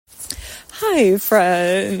Hi,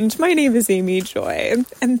 friend. My name is Amy Joy,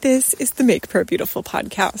 and this is the Make Prayer Beautiful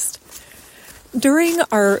podcast. During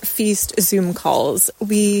our feast Zoom calls,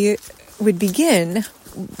 we would begin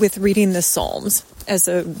with reading the Psalms as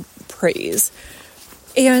a praise.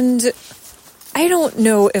 And I don't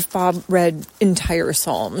know if Bob read entire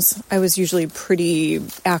Psalms. I was usually pretty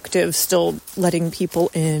active, still letting people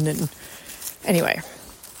in. And anyway,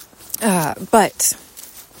 but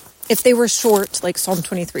if they were short, like Psalm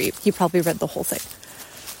 23, he probably read the whole thing.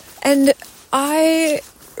 And I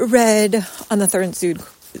read on the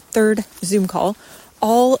third Zoom call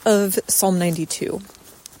all of Psalm 92,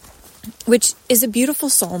 which is a beautiful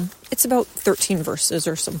psalm. It's about 13 verses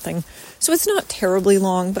or something. So it's not terribly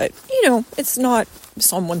long, but, it's not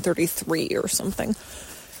Psalm 133 or something.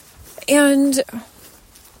 And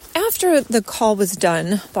after the call was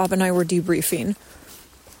done, Bob and I were debriefing.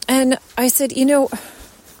 And I said,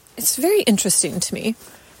 it's very interesting to me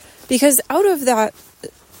because out of that,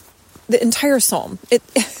 the entire psalm,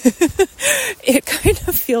 it kind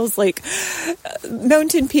of feels like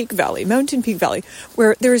Mountain Peak Valley,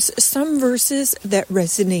 where there's some verses that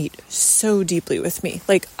resonate so deeply with me.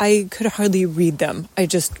 Like I could hardly read them. I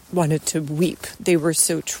just wanted to weep. They were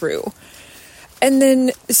so true. And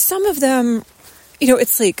then some of them,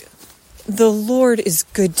 it's like, the Lord is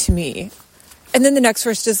good to me. And then the next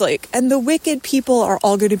verse is like, and the wicked people are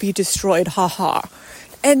all going to be destroyed, ha.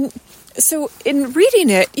 And so in reading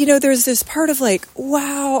it, there's this part of like,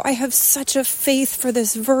 wow, I have such a faith for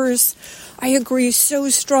this verse. I agree so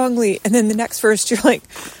strongly. And then the next verse, you're like,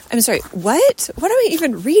 I'm sorry, what? What am I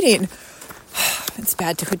even reading? It's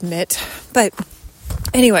bad to admit. But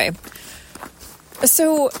anyway,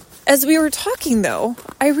 so as we were talking though,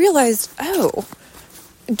 I realized,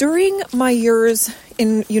 during my years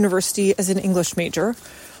in university as an English major,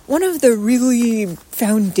 one of the really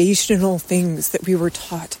foundational things that we were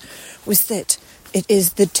taught was that it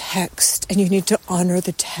is the text and you need to honor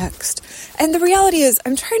the text. And the reality is,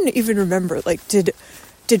 I'm trying to even remember, like, did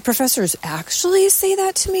professors actually say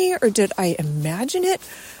that to me or did I imagine it?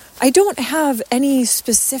 I don't have any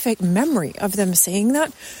specific memory of them saying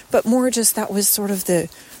that, but more just that was sort of the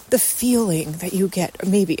feeling that you get,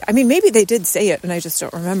 maybe. I mean, maybe they did say it and I just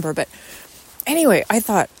don't remember. But anyway, I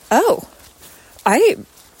thought, I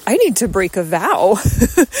need to break a vow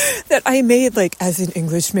that I made, like, as an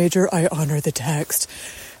English major, I honor the text.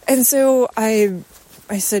 And so I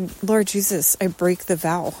said, Lord Jesus, I break the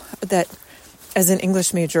vow that as an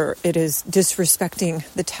English major, it is disrespecting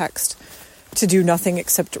the text to do nothing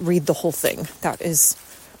except read the whole thing. That is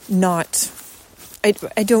not... I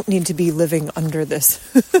don't need to be living under this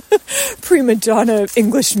prima donna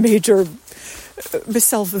English major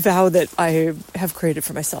self-vow that I have created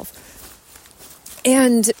for myself.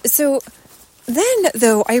 And so then,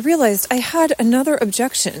 though, I realized I had another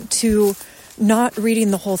objection to not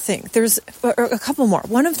reading the whole thing. There's a couple more.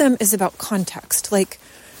 One of them is about context. Like,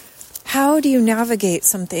 how do you navigate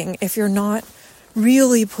something if you're not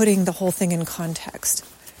really putting the whole thing in context?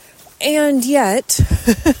 And yet...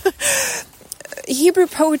 Hebrew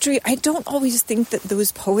poetry, I don't always think that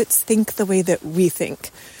those poets think the way that we think.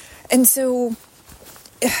 And so,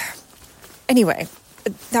 anyway,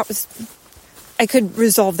 I could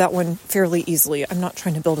resolve that one fairly easily. I'm not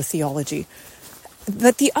trying to build a theology.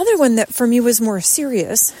 But the other one that for me was more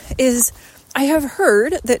serious is I have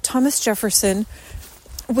heard that Thomas Jefferson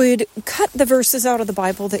would cut the verses out of the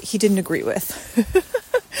Bible that he didn't agree with.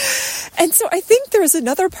 And so I think there's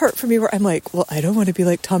another part for me where I'm like, well, I don't want to be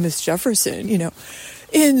like Thomas Jefferson,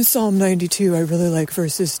 In Psalm 92, I really like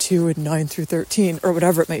verses 2 and 9 through 13, or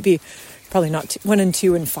whatever it might be. Probably not 1 and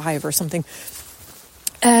 2 and 5 or something.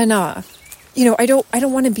 And, I don't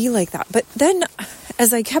want to be like that. But then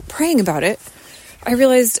as I kept praying about it, I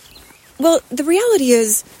realized, well, the reality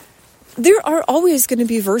is there are always going to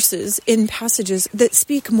be verses in passages that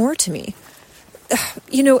speak more to me.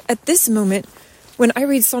 At this moment, when I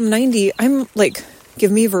read Psalm 90, I'm like,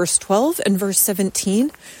 give me verse 12 and verse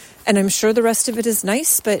 17, and I'm sure the rest of it is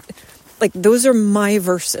nice, but like those are my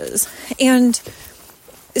verses. And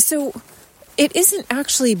so it isn't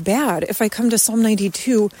actually bad if I come to Psalm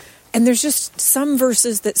 92 and there's just some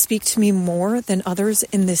verses that speak to me more than others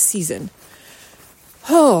in this season.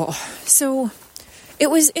 So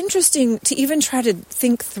it was interesting to even try to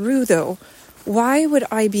think through, though, why would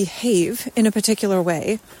I behave in a particular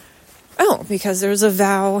way? Because there's a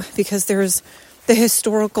vow, because there's the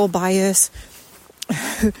historical bias,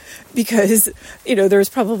 because, there's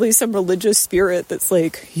probably some religious spirit that's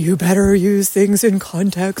like, you better use things in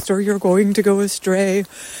context or you're going to go astray.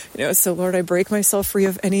 So Lord, I break myself free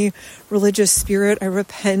of any religious spirit. I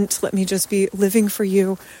repent. Let me just be living for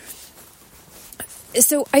you.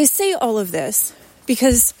 So I say all of this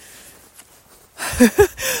because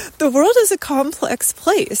the world is a complex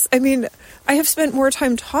place. I mean, I have spent more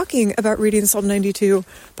time talking about reading Psalm 92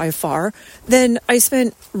 by far than I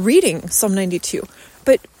spent reading Psalm 92.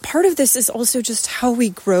 But part of this is also just how we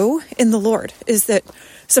grow in the Lord, is that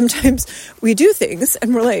sometimes we do things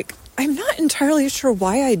and we're like, I'm not entirely sure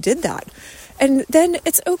why I did that. And then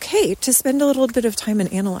it's okay to spend a little bit of time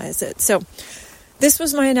and analyze it. So this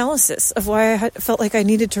was my analysis of why I felt like I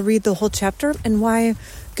needed to read the whole chapter and why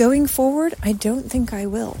going forward, I don't think I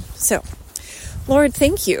will. So, Lord,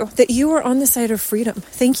 thank you that you are on the side of freedom.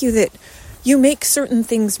 Thank you that you make certain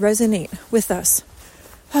things resonate with us.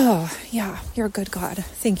 Oh, yeah, you're a good God.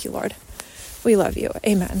 Thank you, Lord. We love you.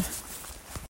 Amen.